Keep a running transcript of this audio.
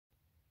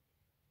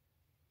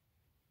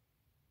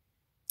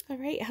All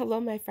right, hello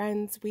my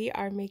friends. We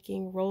are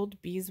making rolled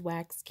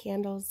beeswax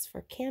candles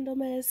for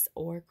Candlemas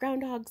or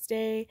Groundhogs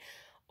Day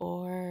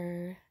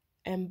or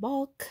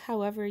Imbolc,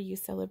 however you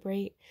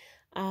celebrate.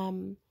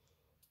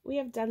 We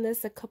have done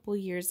this a couple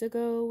years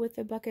ago with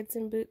the Buckets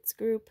and Boots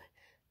group,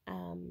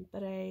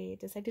 but I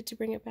decided to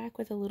bring it back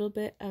with a little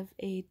bit of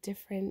a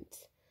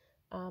different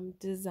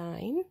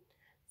design.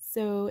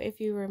 So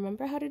if you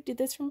remember how to do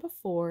this from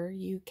before,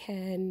 you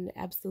can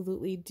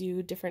absolutely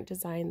do different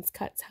designs,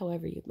 cuts,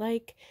 however you'd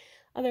like.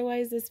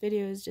 Otherwise, this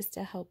video is just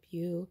to help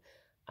you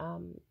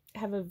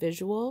have a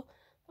visual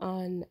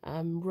on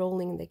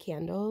rolling the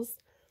candles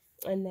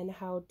and then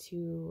how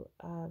to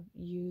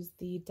use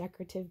the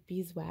decorative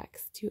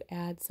beeswax to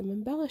add some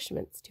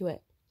embellishments to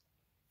it.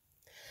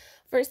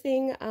 First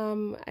thing,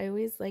 I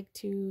always like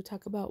to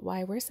talk about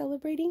why we're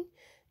celebrating.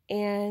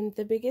 And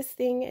the biggest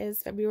thing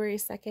is February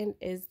 2nd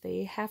is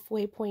the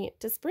halfway point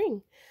to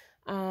spring.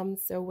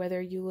 So whether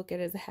you look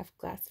at it as a half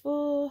glass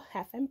full,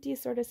 half empty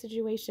sort of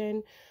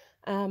situation,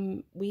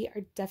 we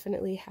are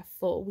definitely half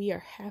full. We are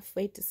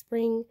halfway to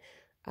spring.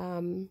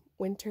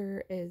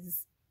 Winter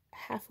is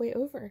halfway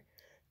over.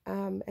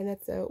 And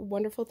that's a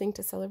wonderful thing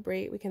to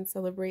celebrate. We can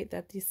celebrate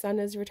that the sun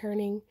is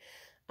returning,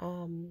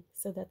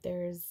 so that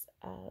there's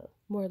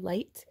more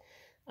light.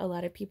 A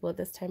lot of people at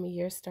this time of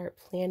year start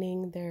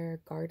planting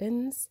their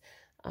gardens,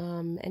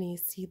 any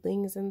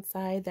seedlings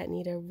inside that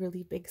need a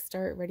really big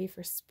start ready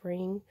for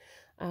spring,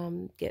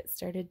 get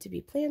started to be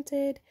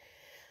planted,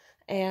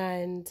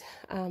 and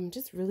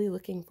just really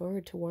looking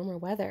forward to warmer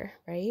weather,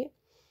 right?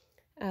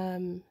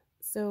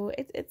 So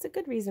it's a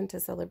good reason to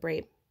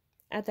celebrate.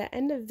 At the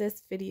end of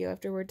this video,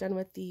 after we're done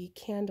with the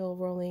candle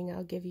rolling,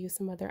 I'll give you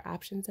some other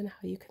options on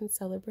how you can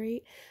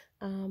celebrate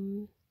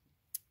and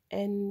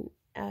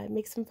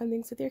make some fun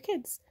things with your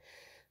kids.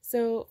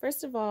 So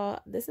first of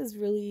all, this is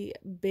really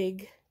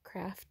big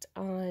craft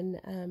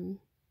on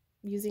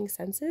using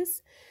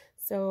senses.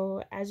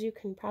 So as you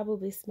can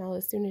probably smell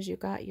as soon as you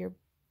got your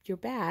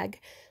bag,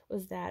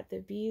 was that the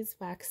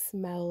beeswax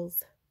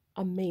smells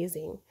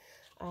amazing.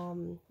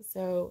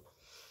 So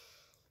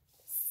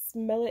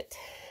smell it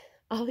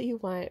all you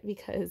want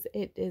because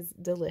it is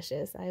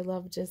delicious. I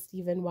love just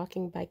even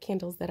walking by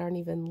candles that aren't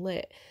even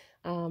lit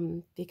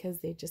because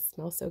they just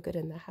smell so good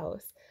in the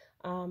house.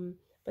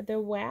 But the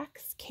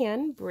wax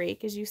can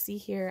break. As you see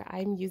here,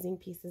 I'm using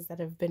pieces that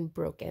have been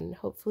broken.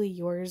 Hopefully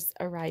yours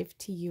arrived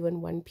to you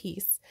in one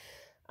piece.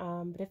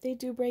 But if they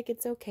do break,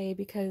 it's okay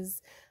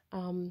because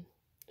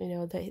you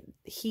know, the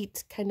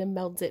heat kind of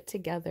melds it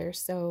together,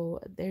 so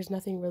there's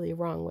nothing really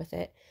wrong with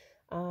it.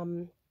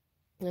 And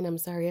I'm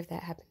sorry if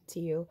that happened to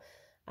you.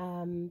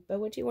 But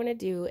what you want to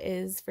do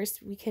is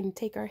first we can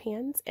take our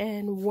hands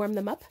and warm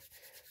them up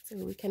so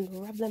we can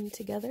rub them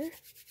together.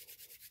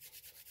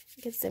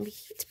 Get some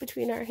heat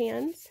between our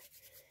hands,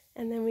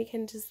 and then we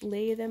can just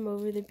lay them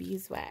over the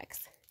beeswax.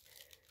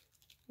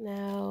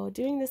 Now,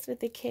 doing this with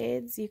the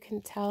kids, you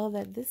can tell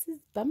that this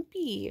is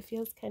bumpy. It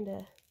feels kind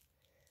of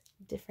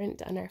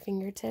different on our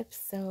fingertips,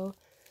 so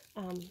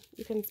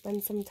you can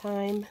spend some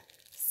time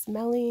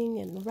smelling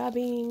and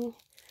rubbing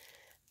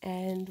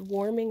and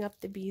warming up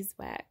the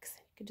beeswax.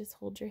 You can just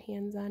hold your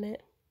hands on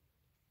it.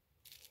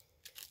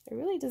 It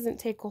really doesn't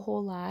take a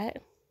whole lot.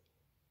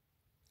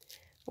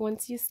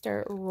 Once you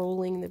start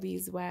rolling the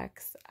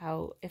beeswax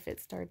out, if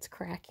it starts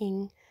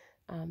cracking,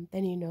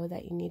 then you know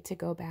that you need to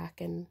go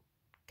back and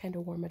kind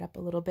of warm it up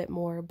a little bit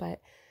more.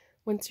 But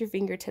once your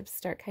fingertips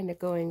start kind of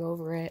going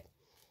over it,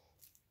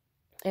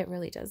 it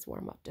really does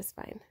warm up just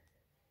fine.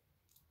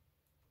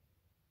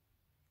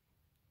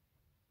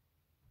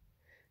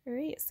 All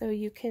right, so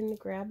you can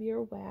grab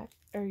your wax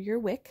or your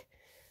wick.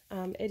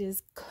 It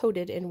is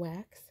coated in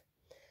wax.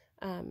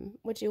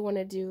 What you want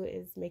to do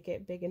is make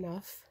it big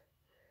enough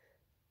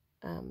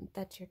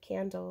that your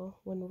candle,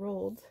 when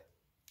rolled,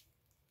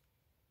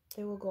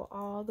 it will go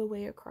all the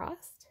way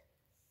across.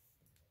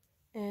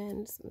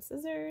 And some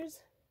scissors,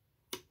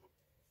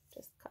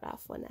 just cut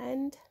off one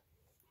end.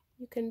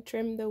 You can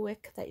trim the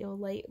wick that you'll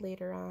light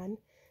later on.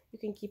 You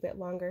can keep it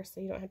longer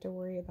so you don't have to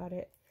worry about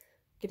it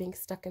getting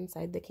stuck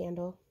inside the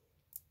candle.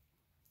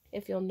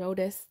 If you'll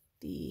notice,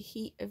 the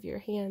heat of your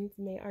hands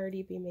may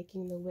already be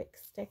making the wick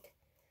stick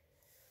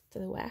to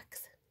the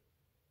wax.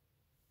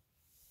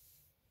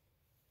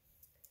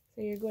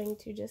 So you're going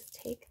to just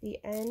take the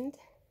end.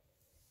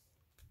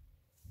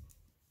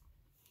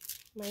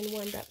 Mine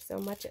warmed up so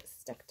much it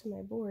stuck to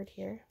my board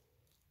here.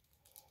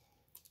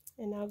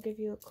 And I'll give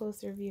you a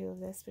closer view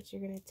of this, but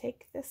you're going to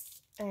take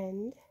this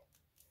end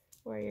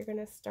where you're going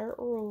to start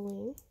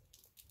rolling.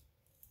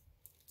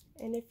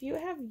 And if you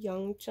have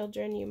young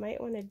children, you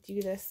might want to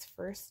do this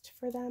first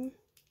for them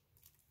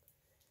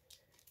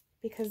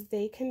because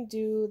they can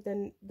do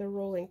the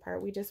rolling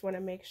part. We just want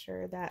to make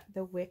sure that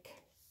the wick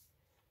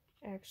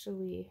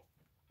actually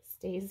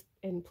stays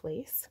in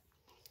place.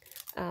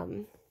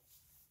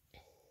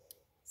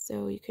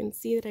 So you can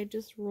see that I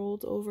just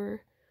rolled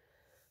over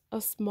a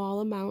small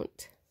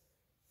amount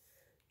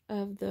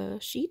of the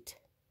sheet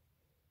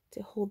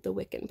to hold the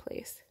wick in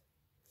place.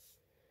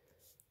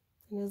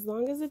 And as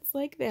long as it's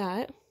like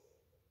that,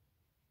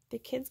 the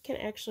kids can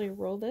actually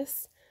roll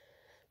this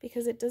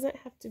because it doesn't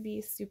have to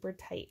be super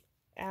tight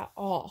at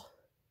all.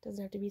 It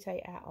doesn't have to be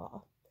tight at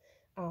all.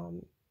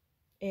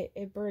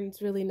 It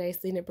burns really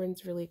nicely and it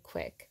burns really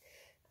quick.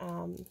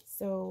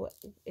 So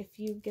if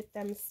you get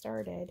them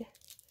started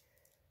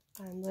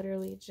on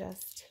literally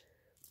just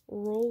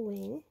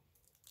rolling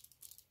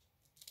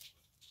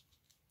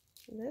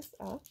this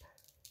up,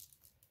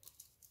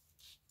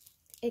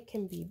 it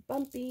can be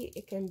bumpy,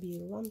 it can be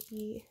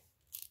lumpy,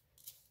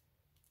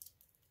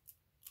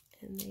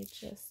 and they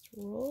just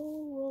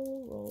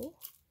roll.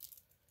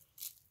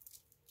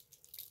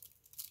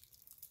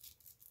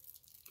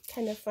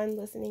 Kind of fun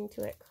listening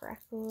to it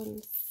crackle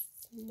and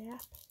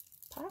snap,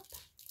 pop.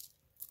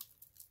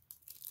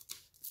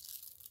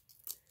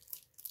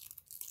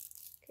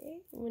 Okay,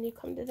 and when you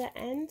come to the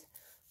end,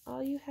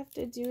 all you have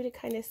to do to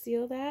kind of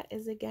seal that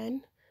is,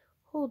 again,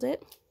 hold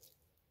it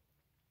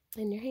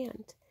in your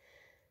hand.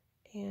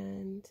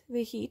 And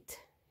the heat,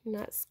 you're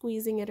not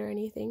squeezing it or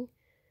anything,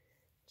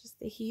 just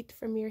the heat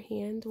from your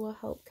hand will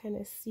help kind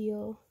of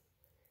seal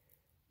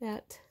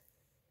that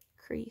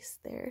crease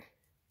there.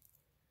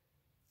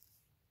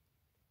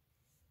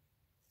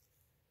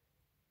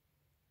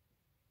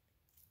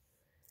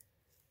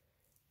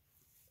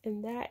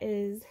 And that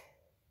is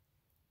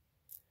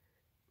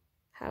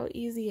how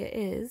easy it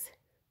is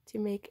to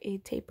make a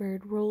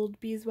tapered rolled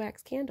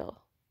beeswax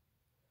candle.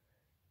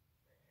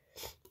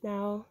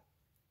 Now,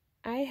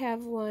 I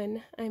have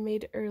one I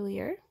made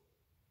earlier.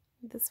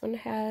 This one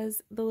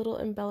has the little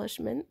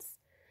embellishments.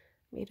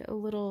 Made a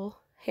little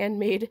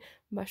handmade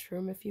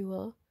mushroom, if you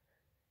will,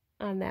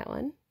 on that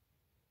one.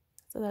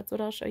 So that's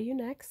what I'll show you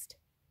next.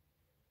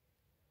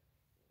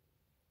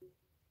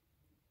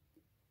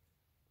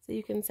 So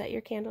you can set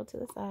your candle to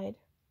the side.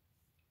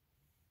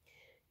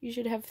 You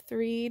should have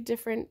 3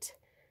 different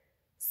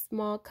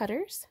small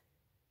cutters.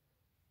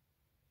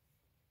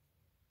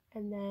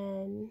 And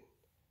then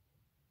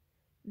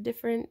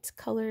different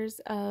colors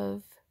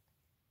of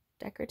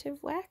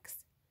decorative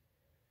wax.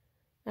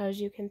 Now, as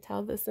you can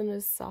tell, this one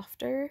is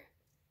softer.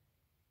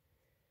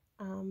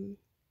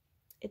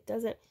 It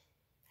doesn't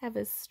have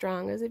as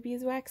strong as a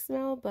beeswax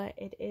smell, but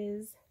it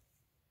is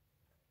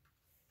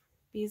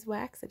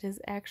beeswax. It is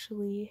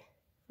actually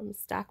from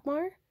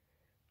Stockmar.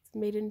 It's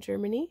made in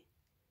Germany.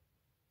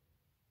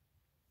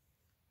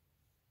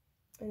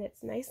 And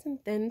it's nice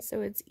and thin, so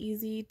it's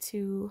easy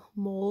to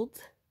mold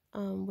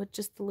with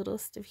just the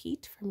littlest of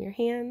heat from your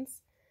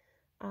hands.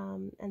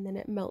 And then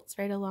it melts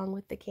right along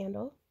with the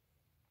candle.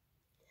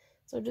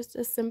 So just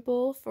as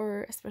simple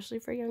for, especially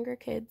for younger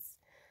kids.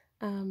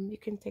 You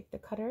can take the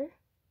cutter,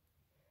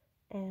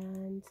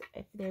 and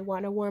if they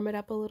want to warm it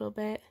up a little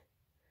bit,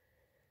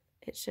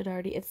 it should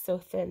already, it's so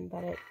thin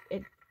that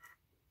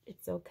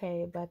it's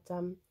okay, but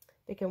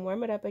they can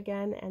warm it up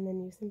again, and then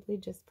you simply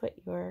just put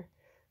your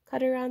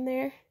cutter on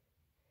there,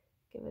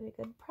 give it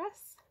a good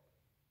press.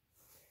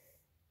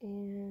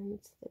 And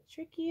the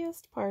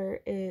trickiest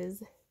part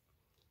is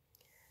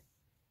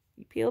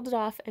you peeled it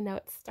off and now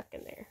it's stuck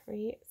in there,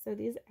 right? So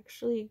these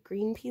actually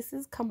green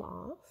pieces come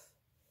off.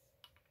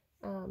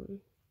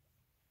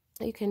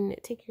 You can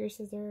take your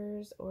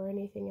scissors or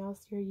anything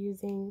else you're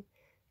using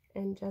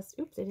and just,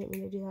 oops, I didn't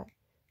mean to do that,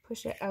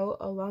 push it out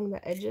along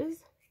the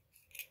edges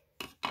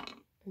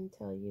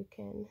until you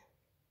can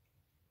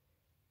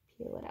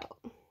peel it out.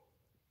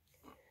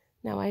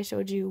 Now, I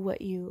showed you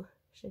what you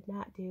should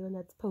not do, and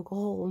that's poke a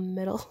hole in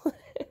the middle.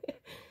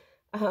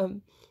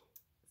 So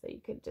you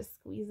could just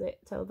squeeze it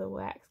till the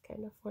wax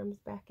kind of forms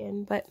back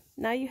in. But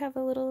now you have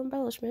a little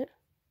embellishment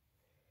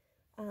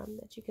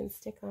that you can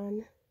stick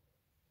on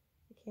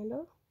the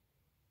candle.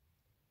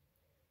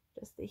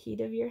 Just the heat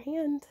of your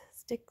hand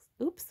sticks,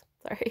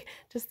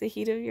 just the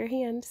heat of your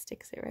hand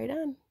sticks it right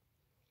on.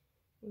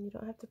 And you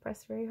don't have to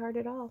press very hard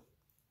at all.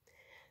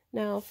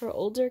 Now, for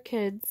older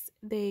kids,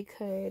 they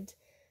could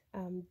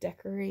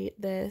decorate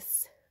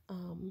this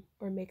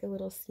or make a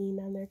little scene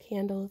on their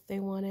candle if they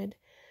wanted.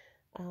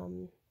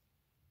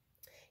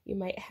 You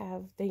might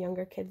have the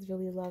younger kids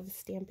really love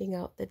stamping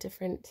out the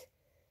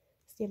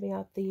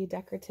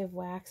decorative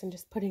wax and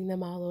just putting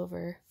them all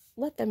over.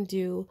 Let them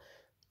do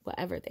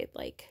whatever they'd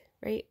like,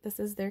 right? This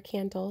is their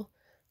candle,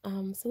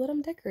 so let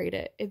them decorate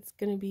it. It's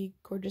going to be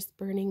gorgeous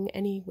burning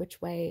any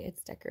which way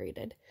it's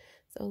decorated.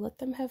 So let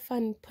them have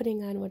fun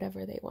putting on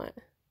whatever they want.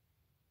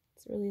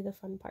 It's really the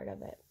fun part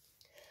of it.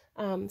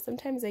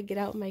 Sometimes I get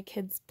out my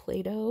kids'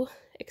 Play-Doh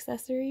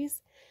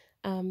accessories.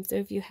 So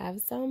if you have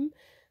some,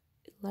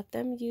 let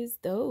them use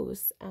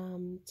those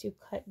to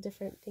cut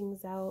different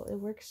things out. It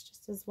works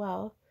just as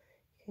well.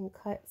 You can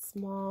cut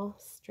small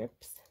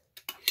strips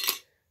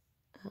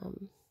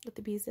with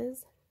the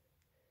pieces,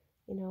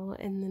 you know,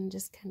 and then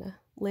just kind of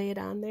lay it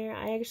on there.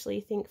 I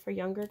actually think for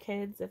younger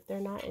kids, if they're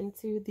not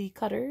into the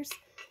cutters,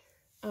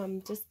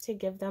 just to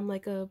give them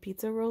like a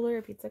pizza roller,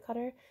 a pizza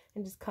cutter,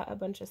 and just cut a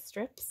bunch of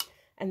strips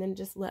and then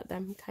just let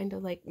them kind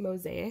of like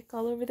mosaic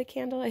all over the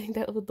candle. I think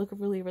that would look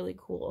really, really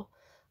cool.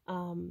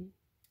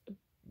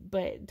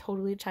 But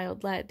totally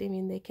child-led. I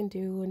mean, they can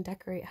do and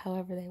decorate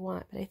however they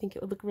want, but I think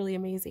it would look really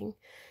amazing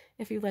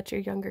if you let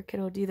your younger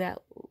kiddo do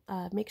that.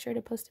 make sure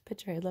to post a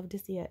picture. I'd love to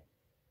see it.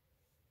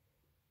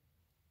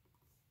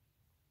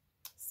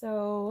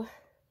 So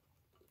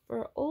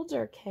for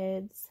older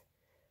kids,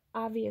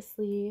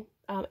 obviously,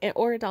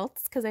 or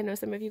adults, because I know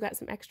some of you got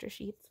some extra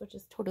sheets, which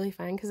is totally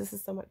fine because this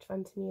is so much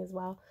fun to me as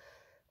well.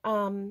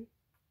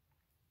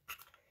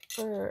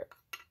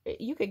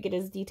 You could get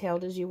as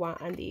detailed as you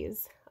want on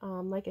these.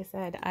 Like I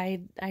said,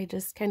 I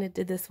just kind of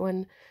did this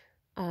one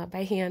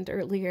by hand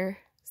earlier,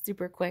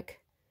 super quick.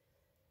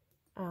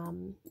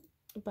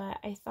 But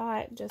I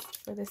thought,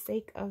 just for the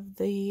sake of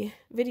the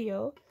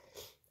video,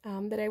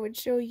 that I would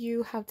show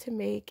you how to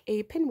make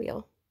a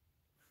pinwheel.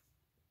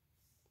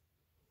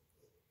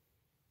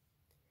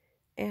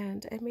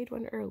 And I made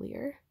one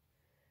earlier.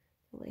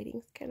 The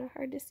lighting's kind of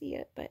hard to see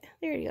it, but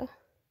there you go.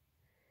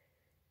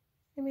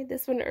 I made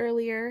this one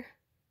earlier.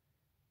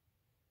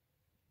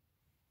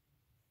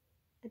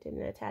 I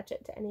didn't attach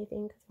it to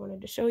anything because I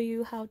wanted to show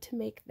you how to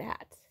make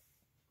that.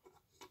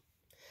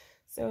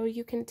 So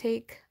you can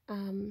take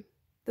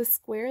the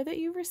square that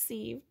you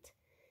received.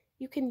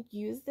 You can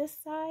use this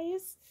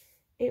size.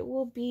 It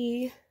will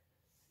be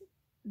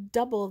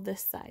double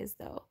this size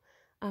though,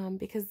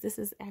 because this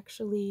is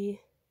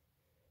actually,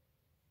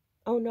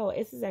 oh no,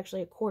 this is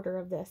actually a quarter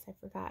of this. I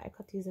forgot, I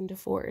cut these into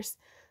 4s.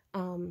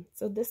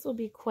 So this will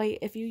be quite,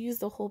 if you use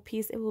the whole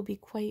piece, it will be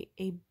quite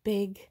a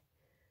big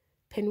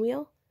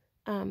pinwheel.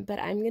 But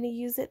I'm going to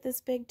use it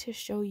this big to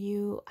show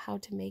you how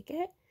to make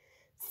it.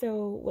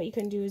 So what you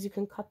can do is you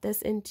can cut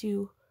this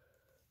into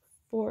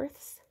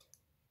 4ths,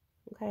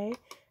 okay,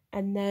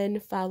 and then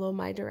follow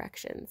my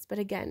directions. But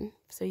again,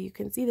 so you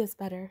can see this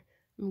better,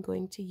 I'm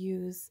going to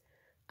use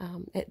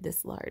it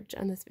this large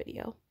on this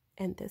video.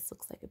 And this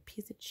looks like a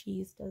piece of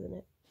cheese, doesn't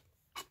it?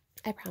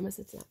 I promise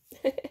it's not.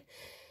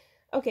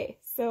 Okay,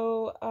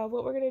 so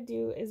what we're going to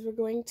do is we're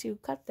going to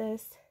cut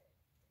this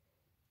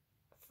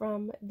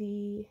from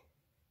the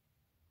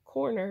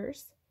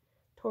corners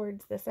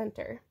towards the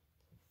center.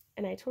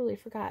 And I totally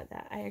forgot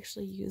that I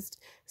actually used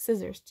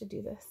scissors to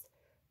do this,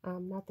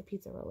 not the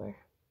pizza roller.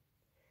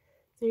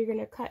 So you're going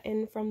to cut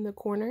in from the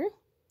corner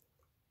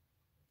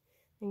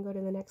and go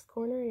to the next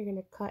corner. You're going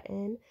to cut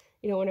in.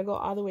 You don't want to go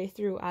all the way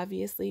through,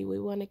 obviously. We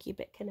want to keep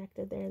it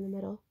connected there in the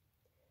middle.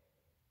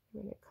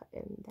 I'm going to cut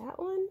in that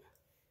one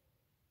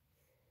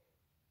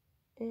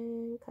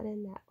and cut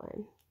in that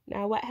one.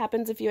 Now what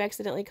happens if you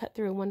accidentally cut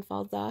through and one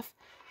falls off?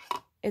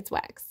 It's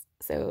wax.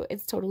 So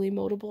it's totally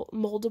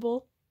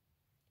moldable.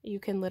 You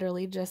can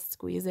literally just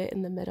squeeze it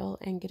in the middle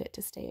and get it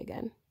to stay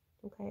again.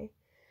 Okay.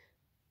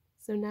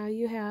 So now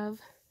you have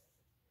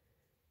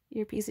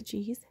your piece of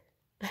cheese.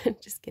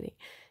 Just kidding.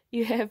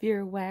 You have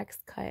your wax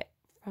cut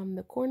from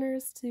the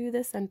corners to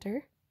the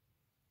center.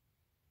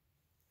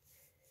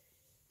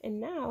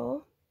 And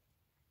now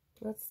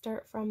let's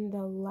start from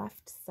the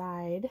left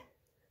side.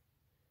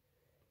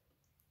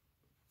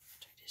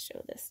 Try to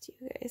show this to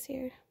you guys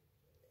here.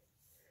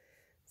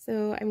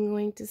 So I'm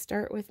going to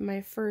start with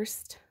my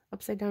first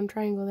upside down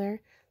triangle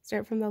there.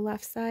 Start from the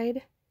left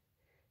side,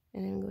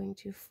 and I'm going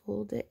to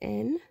fold it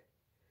in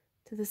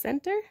to the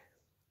center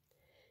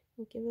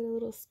and give it a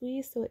little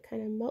squeeze so it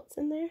kind of melts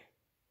in there.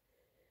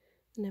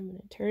 And I'm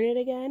going to turn it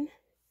again,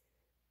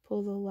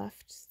 pull the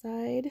left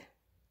side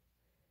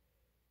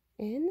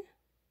in,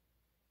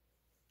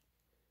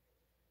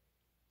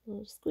 a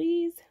little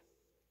squeeze,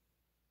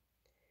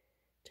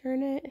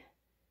 turn it,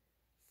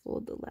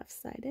 fold the left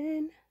side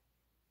in,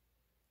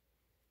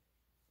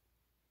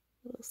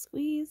 little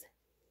squeeze,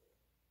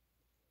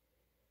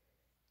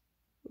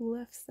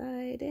 left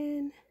side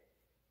in,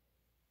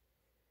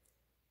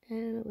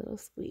 and a little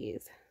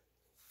squeeze.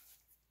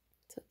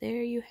 So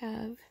there you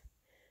have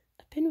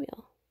a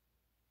pinwheel.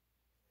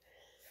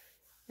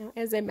 Now,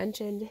 as I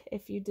mentioned,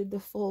 if you did the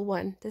full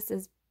one, this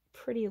is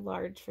pretty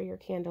large for your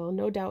candle.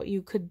 No doubt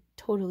you could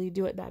totally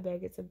do it that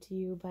big, it's up to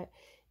you, but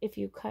if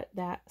you cut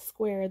that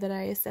square that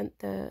I sent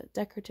the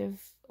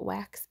decorative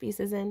wax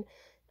pieces in,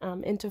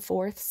 into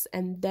 4ths,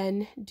 and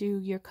then do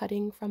your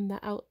cutting from the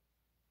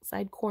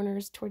outside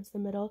corners towards the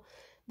middle,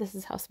 this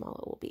is how small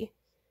it will be.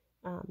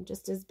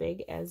 Just as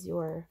big as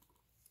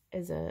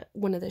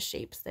one of the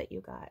shapes that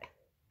you got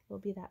will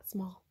be that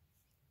small.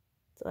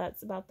 So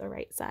that's about the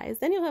right size.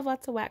 Then you'll have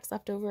lots of wax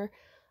left over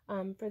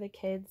for the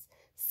kids.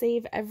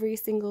 Save every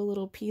single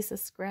little piece of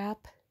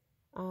scrap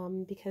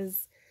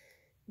because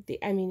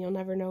you'll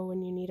never know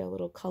when you need a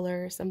little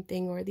color or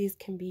something, or these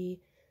can be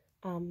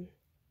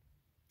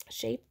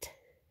shaped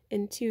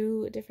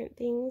into different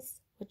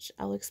things, which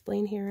I'll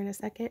explain here in a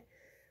second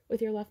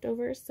with your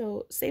leftovers.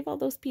 So save all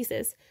those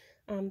pieces.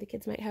 The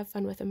kids might have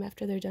fun with them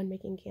after they're done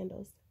making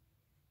candles.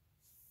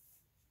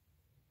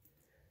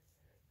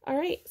 All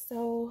right,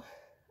 so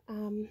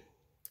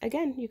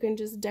again, you can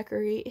just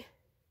decorate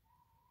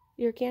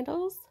your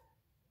candles.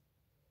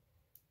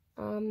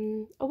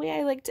 A way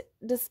I like to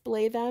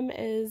display them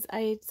is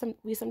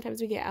sometimes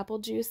we get apple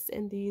juice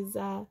in these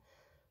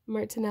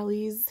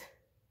Martinelli's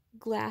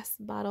glass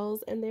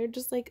bottles, and they're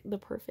just like the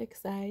perfect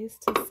size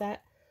to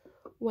set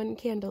one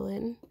candle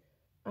in.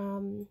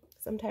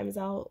 Sometimes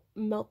I'll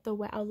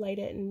light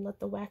it and let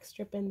the wax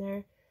drip in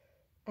there,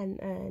 and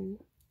then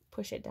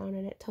push it down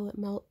in it till it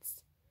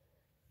melts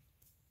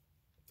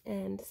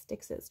and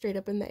sticks it straight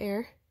up in the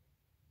air.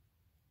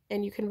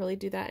 And you can really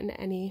do that in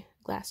any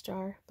glass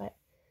jar, but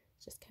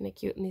it's just kind of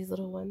cute in these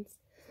little ones.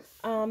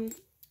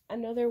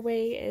 Another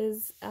way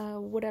is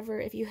whatever,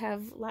 if you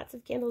have lots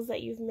of candles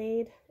that you've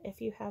made, if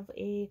you have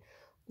a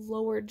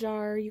lower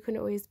jar, you can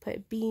always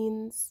put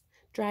beans,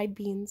 dried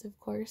beans, of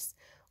course,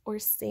 or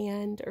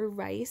sand or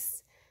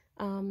rice,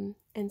 and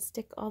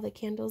stick all the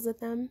candles in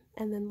them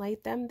and then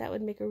light them. That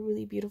would make a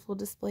really beautiful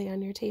display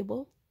on your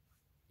table.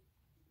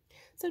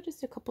 So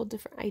just a couple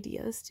different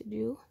ideas to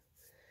do.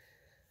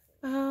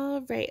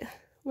 All right,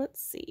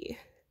 let's see.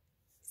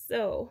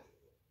 So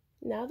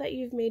now that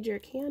you've made your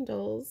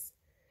candles,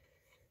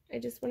 I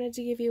just wanted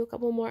to give you a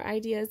couple more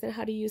ideas on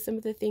how to use some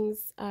of the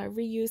things,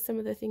 reuse some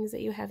of the things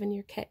that you have in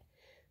your kit.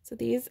 So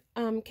these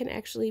can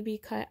actually be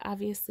cut,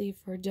 obviously,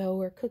 for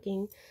dough or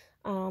cooking,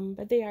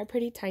 but they are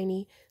pretty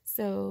tiny.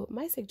 So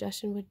my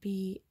suggestion would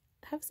be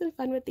have some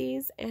fun with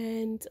these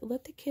and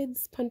let the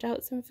kids punch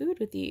out some food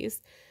with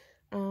these.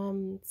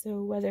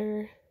 So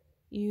whether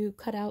you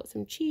cut out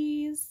some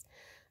cheese,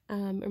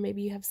 or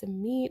maybe you have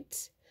some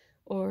meat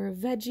or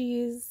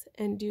veggies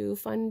and do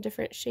fun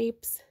different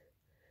shapes,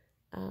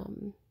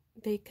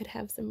 they could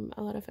have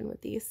a lot of fun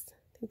with these.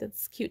 I think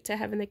that's cute to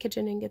have in the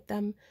kitchen and get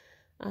them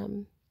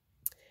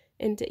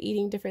into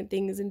eating different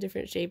things in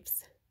different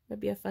shapes. That'd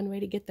be a fun way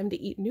to get them to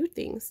eat new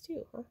things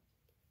too, huh?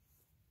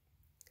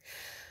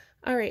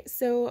 All right,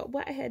 so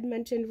what I had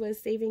mentioned was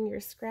saving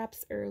your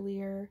scraps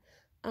earlier.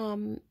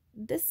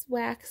 This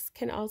wax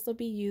can also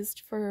be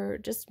used for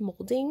just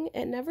molding.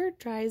 It never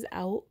dries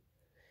out.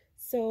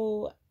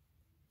 So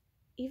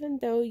even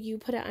though you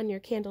put it on your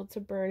candle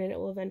to burn and it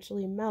will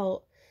eventually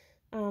melt,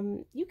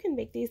 you can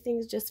make these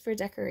things just for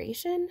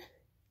decoration,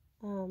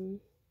 to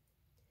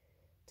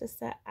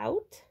set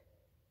out,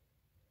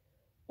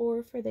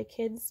 or for the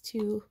kids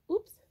to,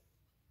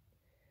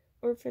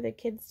 or for the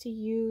kids to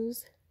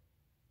use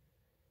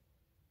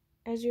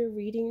as you're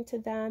reading to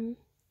them.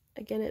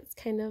 Again, it's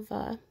kind of,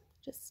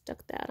 just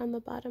stuck that on the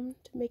bottom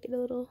to make it a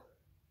little,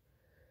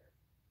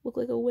 look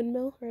like a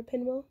windmill or a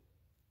pinwheel.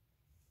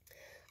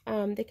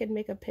 They could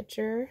make a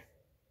picture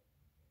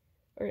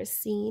or a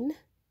scene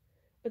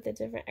with the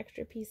different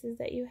extra pieces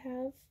that you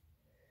have.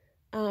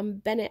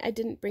 Bennett, I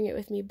didn't bring it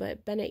with me,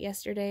 but Bennett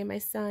yesterday, my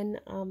son,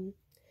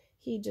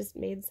 he just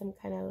made some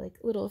kind of like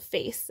little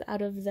face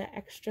out of the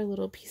extra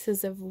little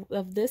pieces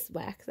of this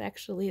wax,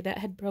 actually, that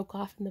had broke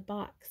off in the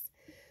box.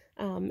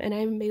 And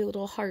I made a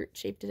little heart,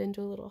 shaped it into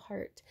a little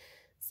heart.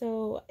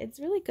 So it's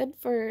really good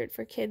for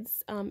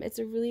kids. It's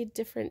a really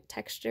different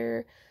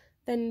texture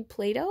than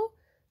Play-Doh.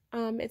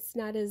 It's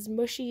not as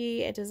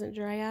mushy, it doesn't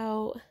dry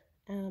out,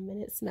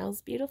 and it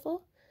smells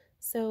beautiful.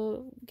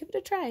 So give it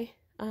a try.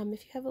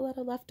 If you have a lot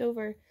of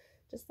leftover,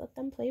 just let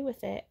them play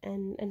with it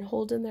and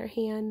hold in their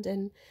hand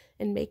and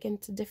make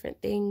into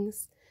different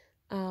things.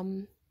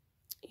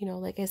 You know,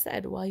 like I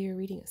said, while you're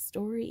reading a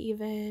story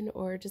even,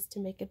 or just to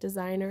make a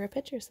design or a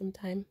picture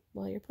sometime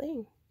while you're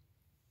playing.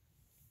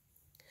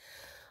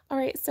 All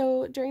right,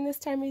 so during this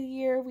time of the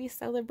year, we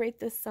celebrate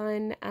the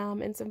sun,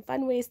 and some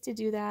fun ways to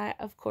do that,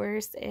 of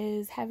course,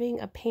 is having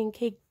a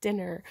pancake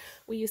dinner.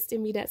 We used to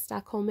meet at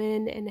Stockholm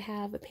and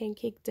have a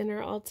pancake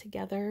dinner all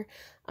together.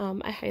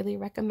 I highly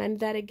recommend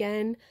that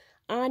again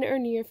on or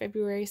near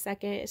February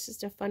 2nd. It's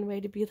just a fun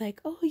way to be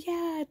like, oh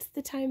yeah, it's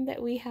the time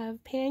that we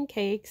have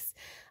pancakes.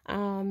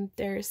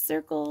 They're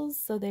circles,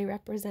 so they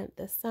represent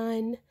the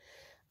sun.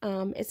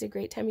 It's a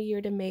great time of year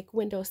to make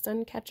window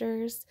sun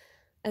catchers.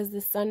 As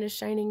the sun is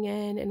shining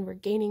in and we're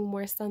gaining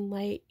more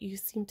sunlight, you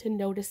seem to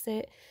notice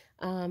it,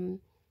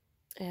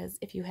 as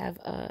if you have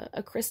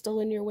a crystal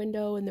in your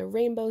window and the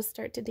rainbows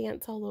start to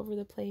dance all over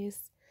the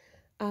place.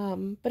 But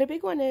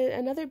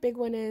another big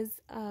one is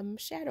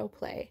shadow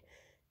play.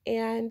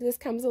 And this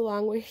comes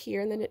along with here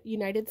in the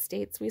United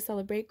States, we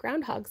celebrate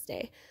Groundhogs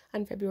Day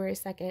on February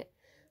 2nd.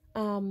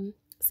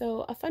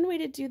 So a fun way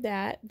to do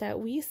that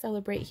we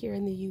celebrate here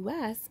in the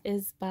US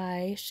is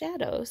by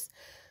shadows.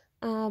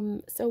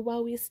 So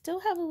while we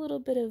still have a little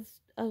bit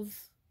of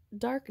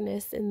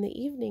darkness in the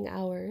evening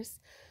hours,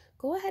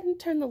 go ahead and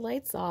turn the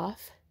lights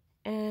off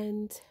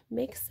and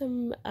make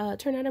some,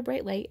 turn on a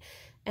bright light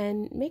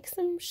and make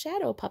some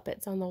shadow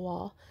puppets on the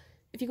wall.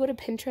 If you go to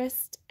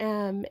Pinterest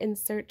and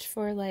search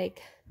for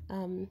like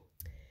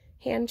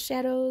hand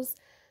shadows,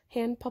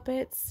 hand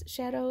puppets,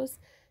 shadows,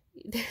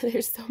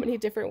 there's so many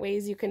different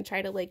ways you can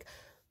try to like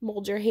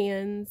mold your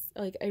hands.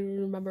 Like I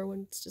remember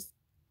when it's just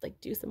like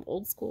do some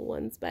old school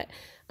ones, but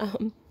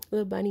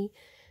little bunny,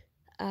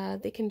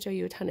 they can show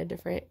you a ton of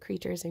different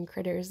creatures and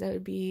critters. That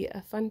would be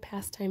a fun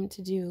pastime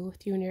to do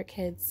with you and your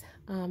kids,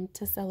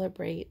 to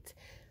celebrate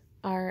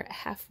our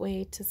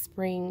halfway to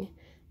spring.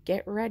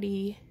 Get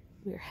ready,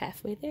 we're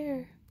halfway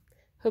there.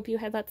 Hope you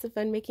had lots of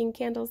fun making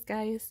candles,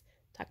 guys.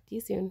 Talk to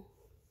you soon.